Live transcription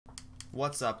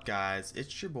What's up, guys?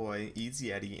 It's your boy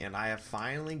easyeddieyt, and I have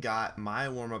finally got my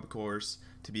warm-up course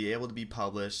to be able to be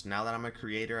published. Now that I'm a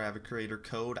creator, I have a creator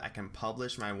code, I can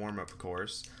publish my warm-up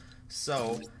course.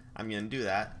 So I'm gonna do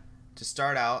that. To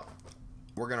start out,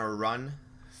 we're gonna run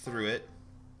through it.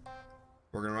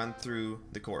 We're gonna run through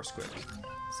the course quick.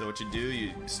 So what you do,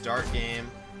 you start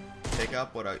game, pick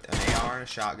up what an AR and a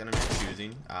shotgun of your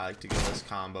choosing. I like to go this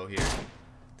combo here.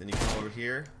 Then you come over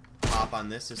here, hop on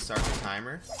this to start the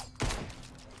timer.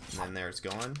 And then there it's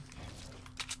going.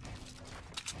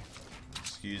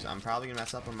 Excuse, I'm probably gonna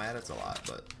mess up on my edits a lot,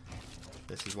 but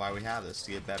this is why we have this,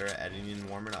 to get better at editing and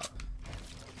warming up.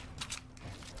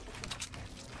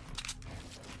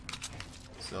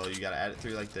 So you gotta edit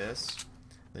through like this.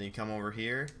 Then you come over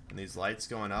here, and these lights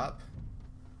going up.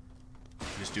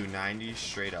 Just do 90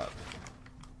 straight up.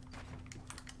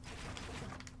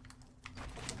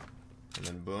 And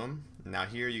then boom. Now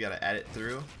here you gotta edit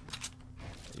through.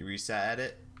 You reset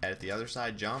edit. Edit the other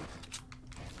side, jump,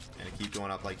 and keep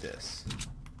going up like this.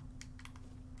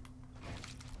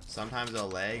 Sometimes it'll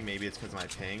lag, maybe it's because of my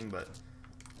ping, but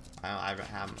I'm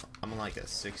on like a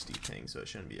 60 ping, so it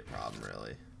shouldn't be a problem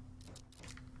really.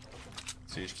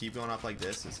 So you just keep going up like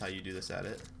this. Is how you do this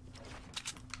edit.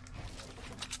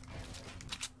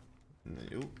 And then,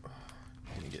 oop,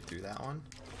 can you get through that one?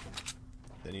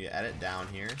 Then you edit down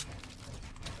here.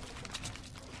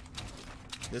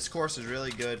 This course is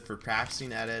really good for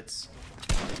practicing edits,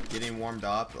 getting warmed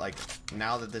up. Like,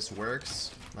 now that this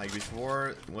works, like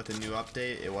before with the new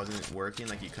update, it wasn't working,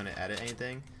 like you couldn't edit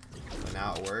anything, but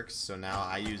now it works. So now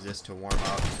I use this to warm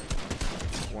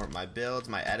my builds,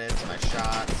 my edits, my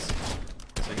shots.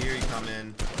 So here you come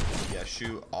in, you gotta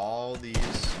shoot all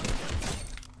these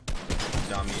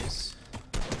dummies.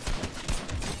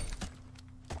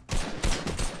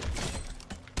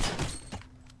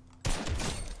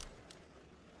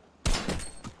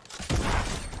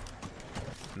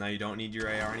 Now you don't need your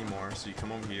AR anymore, so you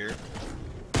come over here.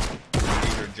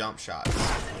 These are jump shots.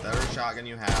 Whatever shotgun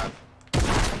you have.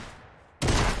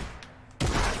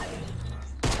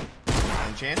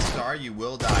 And chances are you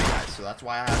will die, guys, so that's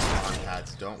why I have spawn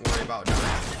pads. Don't worry about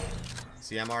dying.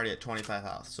 See, I'm already at 25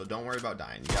 health, so don't worry about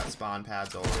dying. You got spawn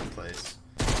pads all over the place.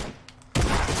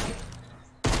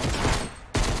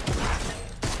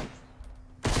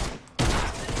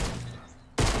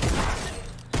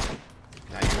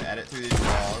 Edit through these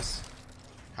walls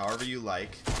however you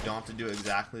like. You don't have to do it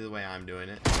exactly the way I'm doing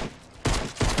it.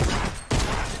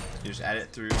 You just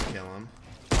edit through and kill them.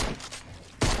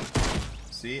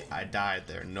 See, I died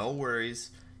there. No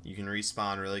worries. You can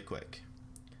respawn really quick.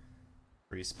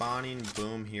 Respawning,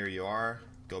 boom, here you are.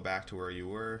 Go back to where you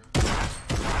were.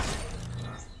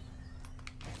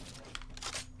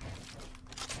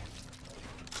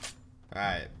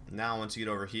 Alright, now once you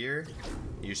get over here,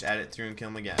 you just edit through and kill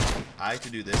them again. I like to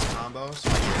do this combo, so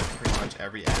I get pretty much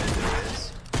every edit there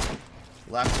is.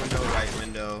 Left window, right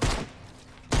window,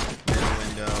 middle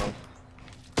window,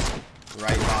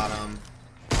 right bottom,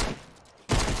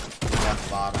 left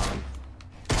bottom,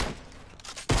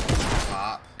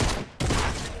 top.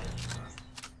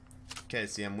 Okay,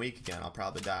 see, I'm weak again. I'll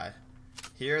probably die.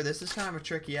 Here, this is kind of a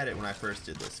tricky edit when I first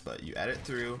did this, but you edit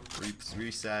through,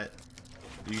 reset.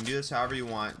 You can do this however you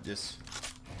want. Just,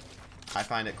 I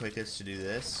find it quickest to do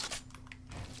this.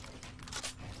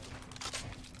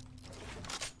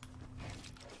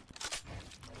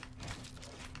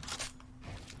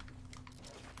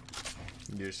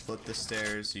 You just flip the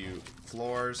stairs. You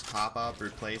floors, hop up,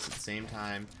 replace at the same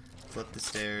time. Flip the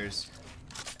stairs,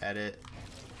 edit.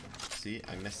 See,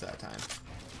 I missed that time.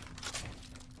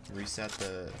 Reset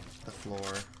the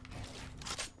floor.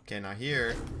 Okay, now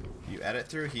here, you edit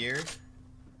through here.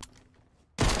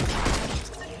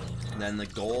 Then the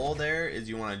goal there is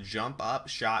you want to jump up,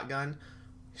 shotgun,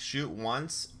 shoot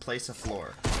once, place a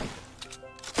floor.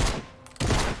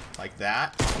 Like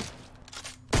that.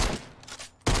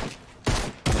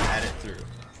 And edit through.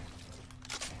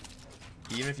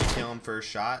 Even if you kill him first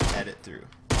shot, edit through.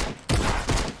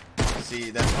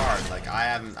 See, that's hard. Like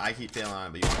I keep failing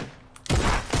on it, but you want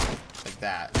like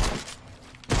that.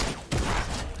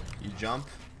 You jump,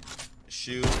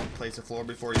 shoot, place a floor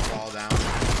before you fall down,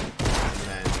 and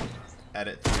then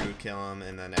edit through, kill him,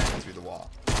 and then edit through the wall.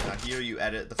 Now here you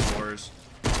edit the floors,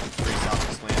 pretty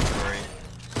self-explanatory.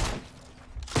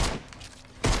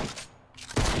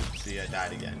 See, I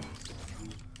died again.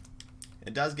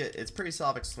 It's pretty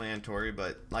self-explanatory,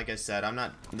 but like I said,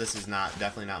 this is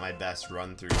definitely not my best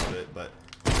run through of it, but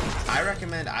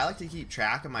I like to keep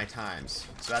track of my times.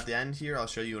 So at the end here, I'll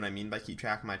show you what I mean by keep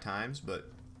track of my times, but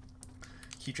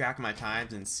keep track of my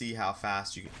times and see how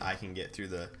fast I can get through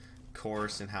the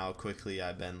course and how quickly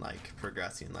I've been like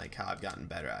progressing, like how I've gotten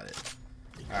better at it.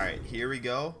 Alright, here we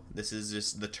go. This is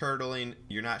just the turtling.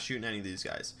 You're not shooting any of these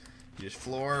guys. You just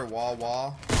floor,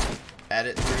 wall,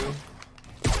 edit through.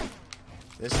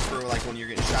 This is for like when you're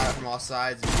getting shot at from all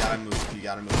sides and you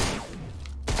gotta move.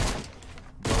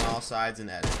 Go on all sides and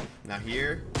edit. Now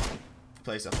here,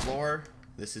 place a floor.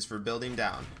 This is for building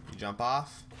down. You jump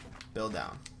off, build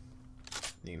down.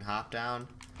 You can hop down.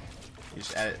 You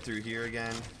just edit through here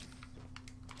again.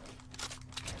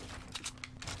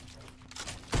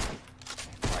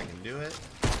 If I can do it.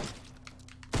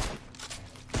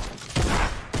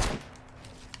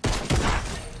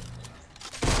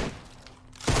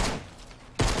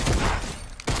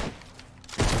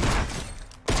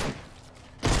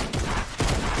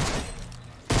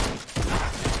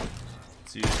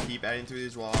 So you just keep adding through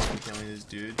these walls and killing these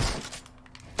dudes.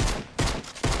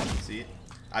 See?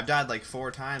 I've died like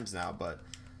 4 times now, but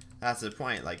that's the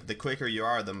point. Like, the quicker you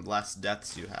are, the less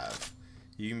deaths you have.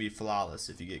 You can be flawless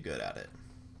if you get good at it.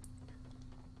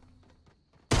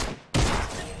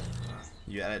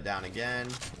 You edit down again.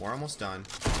 We're almost done.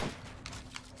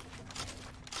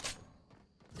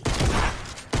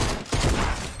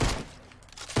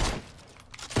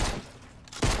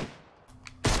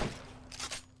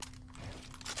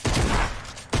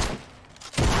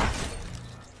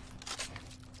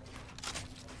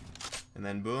 And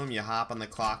then boom, you hop on the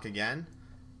clock again.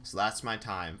 So that's my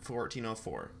time,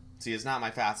 14:04. See, it's not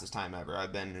my fastest time ever.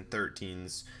 I've been in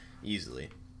 13s easily.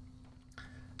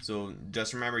 So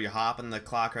just remember, you hop on the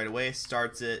clock right away,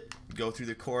 starts it, go through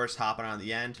the course, hop on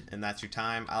the end, and that's your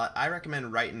time. I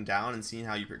recommend writing down and seeing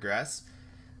how you progress.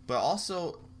 But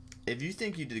also, if you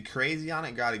think you did crazy on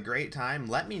it, got a great time,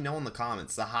 let me know in the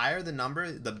comments. The higher the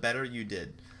number, the better you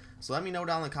did. So let me know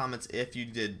down in the comments if you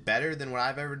did better than what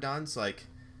I've ever done. So like,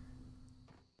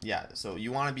 yeah, so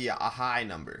you want to be a high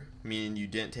number, meaning you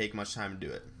didn't take much time to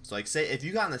do it. So like, say if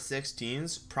you got in the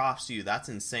 16s, props to you. That's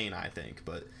insane, I think.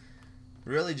 But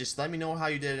really, just let me know how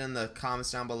you did it in the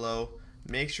comments down below.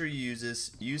 Make sure you use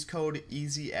this. Use code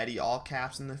easyeddieyt, all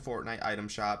caps, in the Fortnite item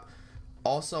shop.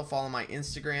 Also follow my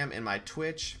Instagram and my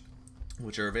Twitch,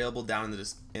 which are available down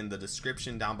in the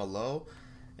description down below.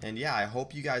 And yeah, I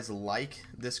hope you guys like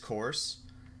this course,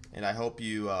 and I hope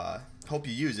you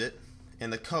use it.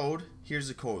 And the code, here's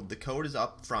the code. The code is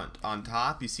up front. On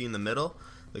top, you see in the middle,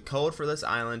 the code for this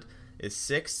island is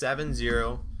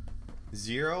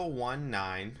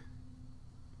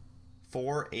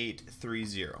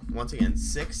 670-019-4830. Once again,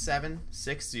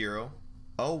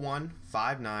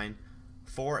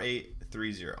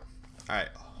 6760-0159-4830. Alright,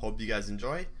 hope you guys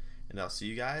enjoy, and I'll see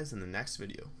you guys in the next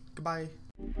video. Goodbye.